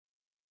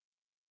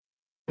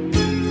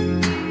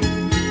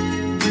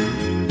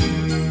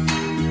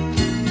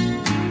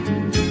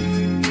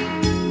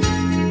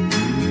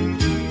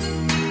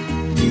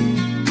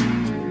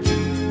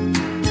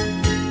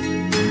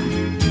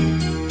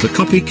The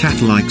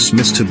copycat likes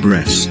Mr.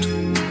 Breast.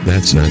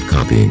 That's not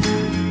copying.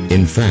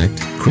 In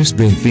fact, Chris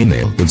being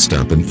female would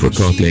stop him for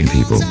copying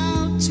people.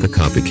 The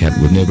copycat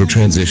would never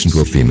transition to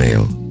a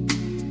female.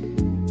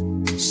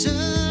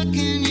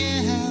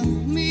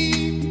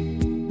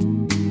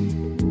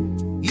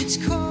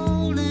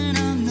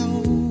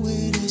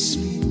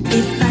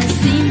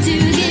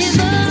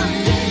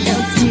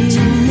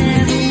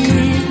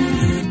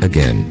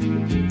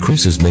 Again,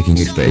 Chris is making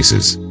it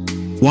faces.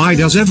 Why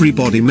does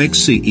everybody make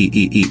faces?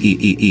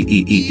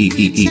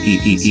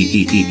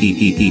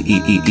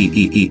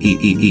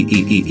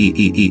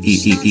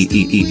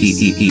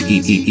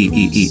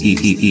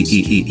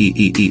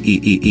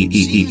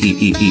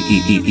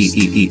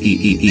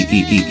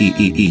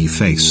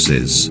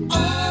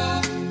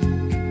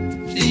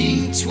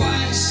 Think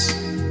twice,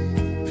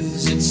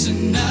 'cause it's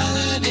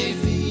another day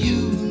for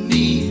you and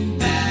me in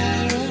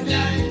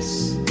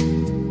paradise.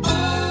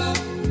 Oh,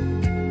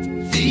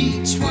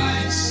 think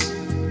twice.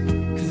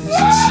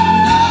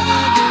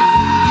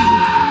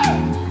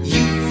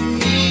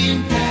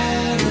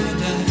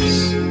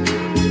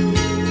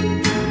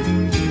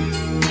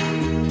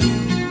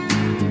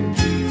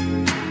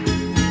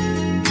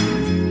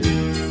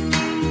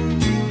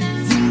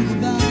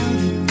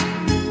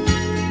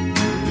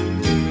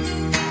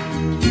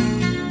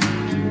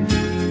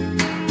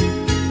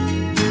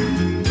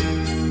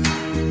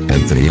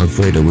 Anthony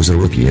Alfredo was a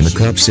rookie in the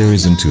Cup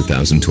Series in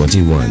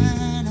 2021.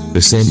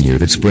 The same year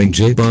that Spring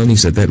J. Bonnie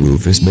said that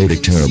Rufus made a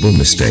terrible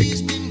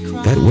mistake.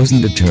 That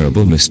wasn't a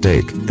terrible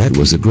mistake, that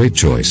was a great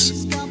choice.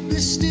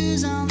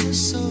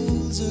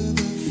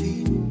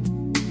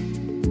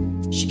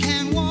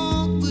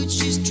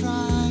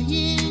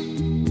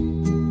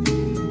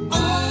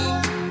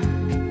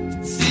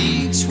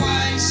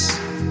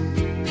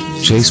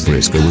 Chase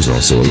Briscoe was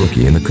also a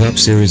rookie in the Cup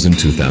Series in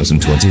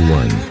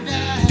 2021.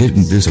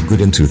 Didn't do so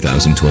good in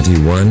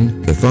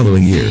 2021, the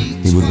following year,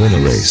 he would win a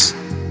race.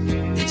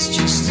 It's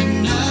just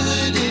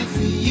another day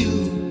for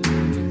you,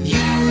 you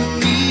and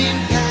me in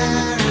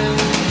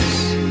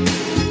paradise.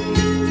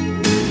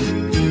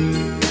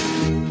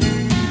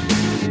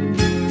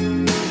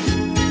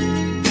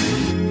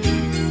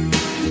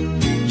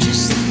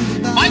 Just think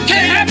about I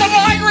can't have a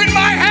liar in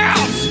my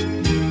house!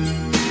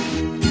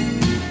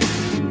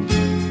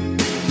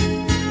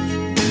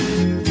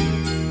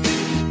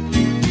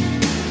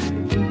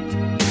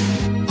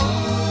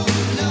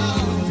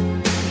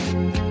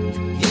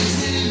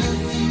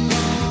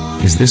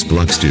 Is this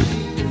Block's dude?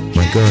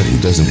 My god, he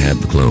doesn't have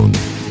the clone.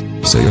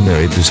 So you're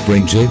married to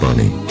Spring J.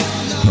 Bonnie?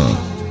 Huh.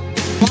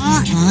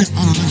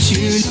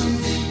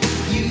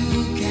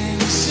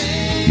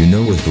 You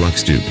know with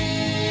Block's dude,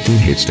 he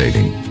hates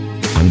dating.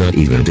 I'm not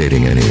even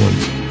dating anyone.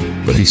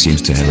 But he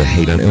seems to have a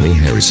hate on Ellie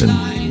Harrison.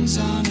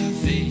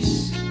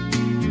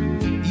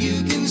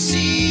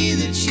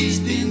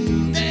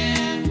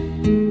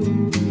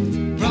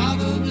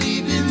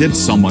 Did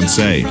someone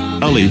say,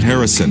 Ellie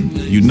Harrison,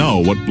 you know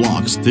what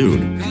Block's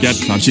dude, get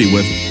touchy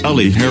with,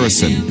 Ellie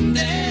Harrison.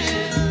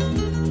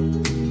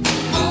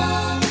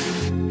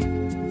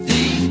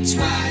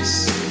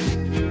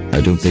 I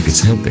don't think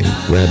it's helping,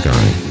 rad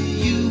guy.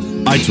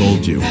 I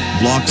told you,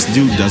 Block's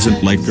dude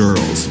doesn't like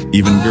girls,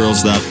 even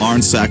girls that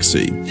aren't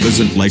sexy,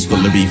 doesn't like the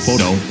Libby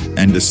photo,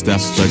 and the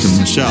Steph and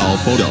Michelle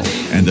photo,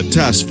 and the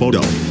Tess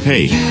photo.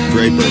 Hey,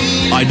 Draper,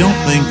 I don't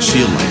think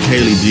she'll like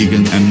Haley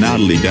Deegan and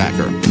Natalie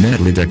Decker.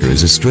 Natalie Decker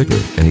is a stripper,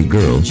 any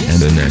girl,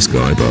 and a nice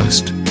guy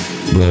bust.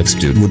 Block's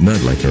dude would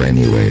not like her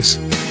anyways.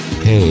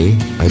 Hey,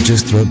 I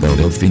just threw Belle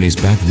Delphini's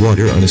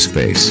bathwater on his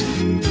face.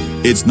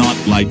 It's not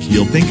like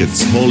he'll think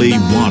it's holy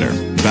water,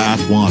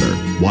 bath water,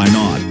 why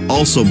not?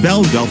 Also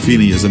Belle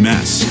Delphini is a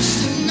mess.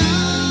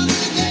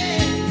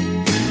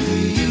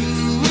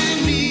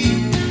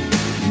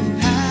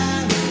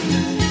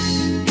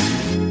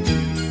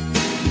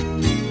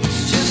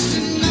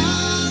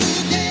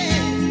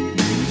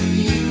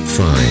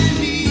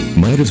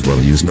 Fine. Might as well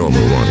use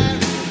normal water.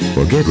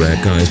 Or get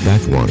Rat Guy's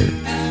bathwater.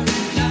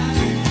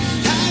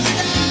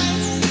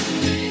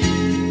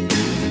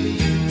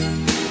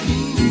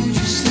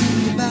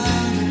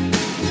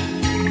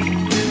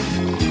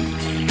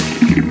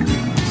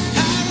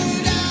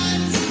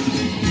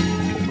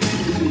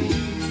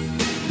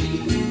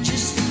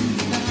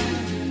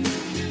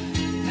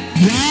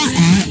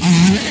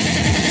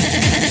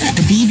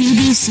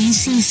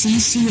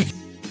 BBBCCCC